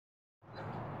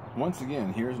once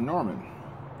again, here's Norman.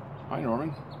 Hi,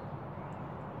 Norman.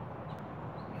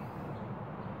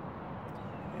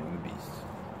 And the beast.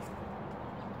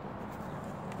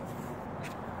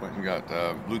 Went and got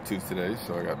Bluetooth today,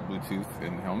 so I got Bluetooth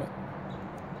in the helmet.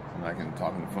 And I can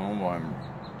talk on the phone while I'm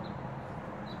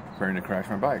preparing to crash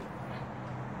my bike.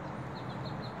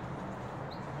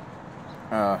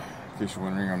 In case you're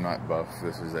wondering, I'm not buff.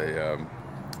 This is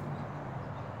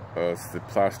it's the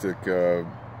plastic, the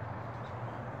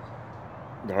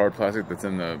hard plastic that's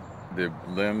in the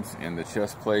limbs and the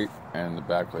chest plate and the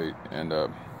back plate. And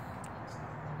thought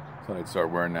I'd start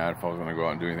wearing that if I was going to go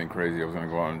out and do anything crazy. I was going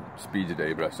to go on speed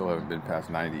today, but I still haven't been past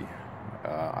 90.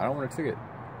 I don't want a ticket.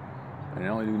 And I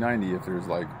only do 90 if there's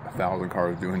like 1,000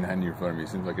 cars doing 90 in front of me. It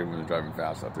seems like everyone's driving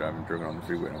fast out there. I haven't driven on the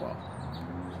freeway in a while.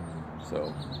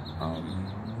 So,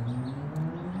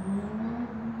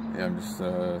 yeah, I'm just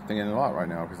thinking a lot right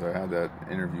now because I had that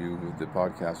interview with the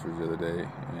podcasters the other day,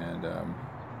 and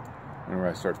whenever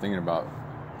I start thinking about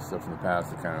stuff from the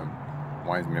past, it kind of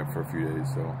winds me up for a few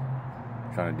days. So,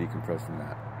 I'm trying to decompress from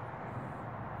that.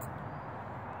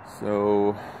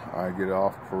 So, I get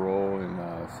off parole in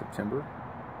September,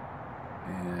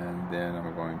 and then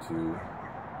I'm going to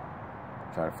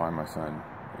try to find my son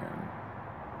and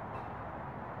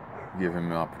give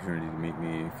him an opportunity to meet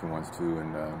me if he wants to,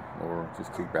 and or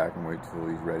just kick back and wait till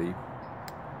he's ready.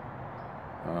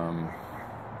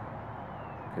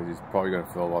 Because he's probably going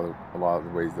to feel a lot of the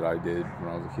ways that I did when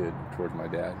I was a kid towards my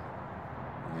dad,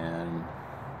 and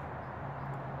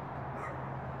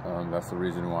that's the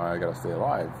reason why I gotta stay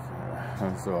alive.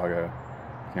 So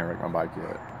can't wreck my bike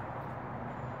yet.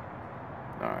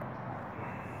 All right.